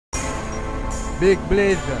Big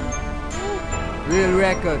Blazer, Real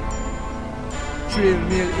Record, Trill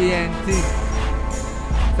Mill ENT,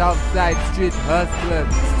 Southside Street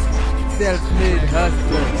Hustlers, Self-Made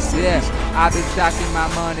Hustlers, yeah. I be stacking my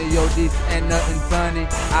money, yo, this ain't nothing funny.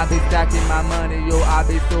 I be stacking my money, yo, I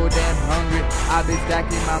be so damn hungry. I be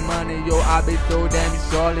stacking my money, yo, I be so damn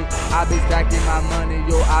surely. I be stacking my money,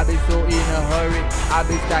 yo, I be so in a hurry. I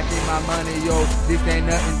be stacking my money, yo, this ain't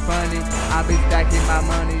nothing funny. I be stacking my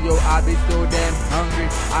money, yo, I be so damn hungry.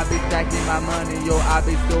 I be stacking my money, yo, I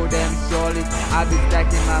be so damn surely. I be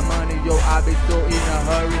stacking my money, yo, I be so in a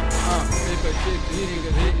hurry. Paper chips,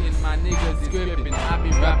 niggas hitting, my niggas scripting. I be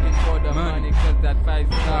rapping for the money, cause that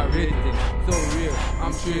 5-star rating. So real,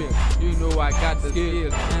 I'm trill. You know I got the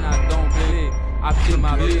skills, and I don't play. I pay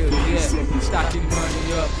my bills, yeah. Stacking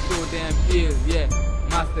money up, so damn ill, yeah.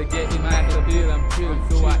 Master getting master bill, I'm chill,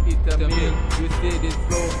 so I eat a meal. You see this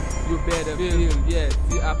flow, you better feel, yeah.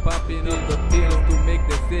 See I popping up the pills to make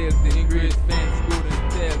the sales. The increase fans couldn't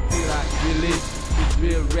tell till I release. It's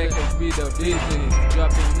real records with the business,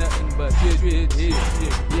 dropping nothing but hit shit,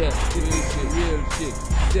 yeah. This is real shit.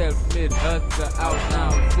 Self-made hustler out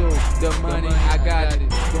now, so the money I got it,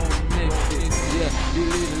 don't miss it, yeah.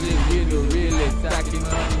 Believe it, really stacking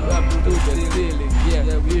money up to the ceiling,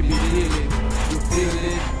 yeah. We be dealing, you feel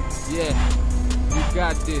it, yeah. You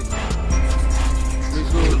got this. We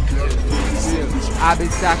good. I be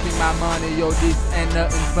stacking my money, yo, this ain't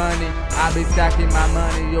nothing funny. I be stacking my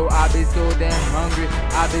money, yo, I be so damn hungry.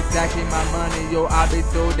 I be stacking my money, yo, I be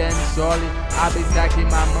so damn surely. I be stacking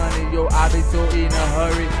my money, yo, I be so in a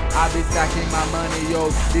hurry. I be stacking my money, yo,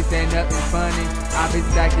 this ain't nothing funny. I be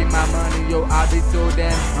stacking my money, yo, I be so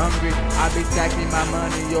damn hungry. I be stacking my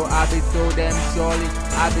money, yo, I be so damn surely.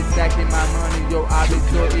 I be stacking my money, yo, I be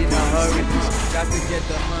so in a hurry. Got to get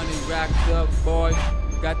the money racked up, boy.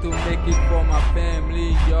 Got to make it for my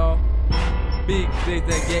family, y'all. Big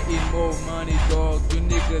Blazer getting more money, dog. You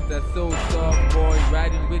niggas are so soft, boy.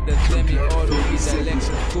 Riding with the semi-auto with the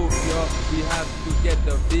electric coupe, y'all. We have to get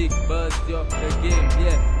the big buzz, y'all. The game,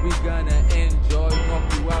 yeah, we gonna enjoy.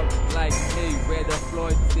 Knock you out like, hey, where the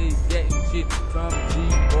Floyd say getting shit from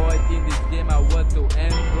G-boy. In this game I was so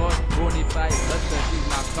employed. Bonafide hustler is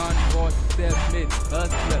my convoy. Self-made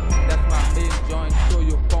hustler, that's my main joint. So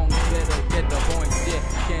you punks better get the point, yeah.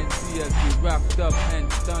 Can't see us, we rocked up and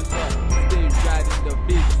stunned up. Stay riding the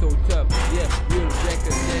beat so tough, yeah. Real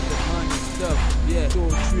records, get the money stuff, yeah. So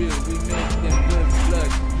trill, we make them good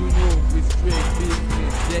blood. You know we straight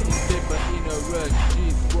business, getting paper in a rush.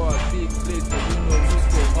 G-squad, big Blazer, you know we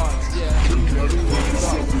so hot, yeah.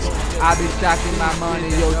 I be stacking my money,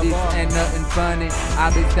 yo, this ain't nothing funny. I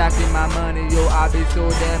be stacking my money, yo, I be so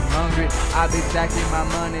damn hungry. I be stacking my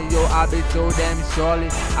money, yo, I be so damn surely.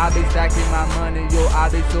 I be stacking my money, yo, I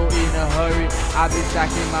be so in a hurry. I be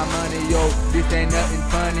stacking my money, yo, this ain't nothing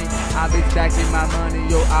funny. I be stacking my money,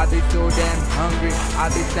 yo, I be so damn hungry. I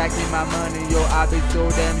be stacking my money, yo, I be so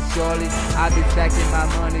damn surely. I be stacking my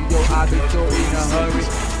money, yo, I be so in a hurry.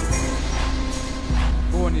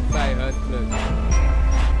 Bonafide hustlers,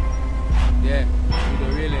 yeah, you the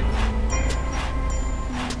realest.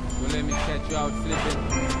 Don't let me catch you out slipping.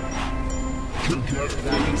 I look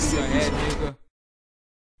to your head, nigga.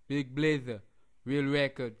 Big Blazer, Real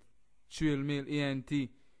Record, Trill Mill ENT,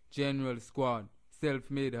 General Squad,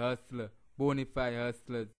 Self-Made Hustler, Bonafide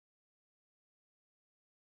Hustlers.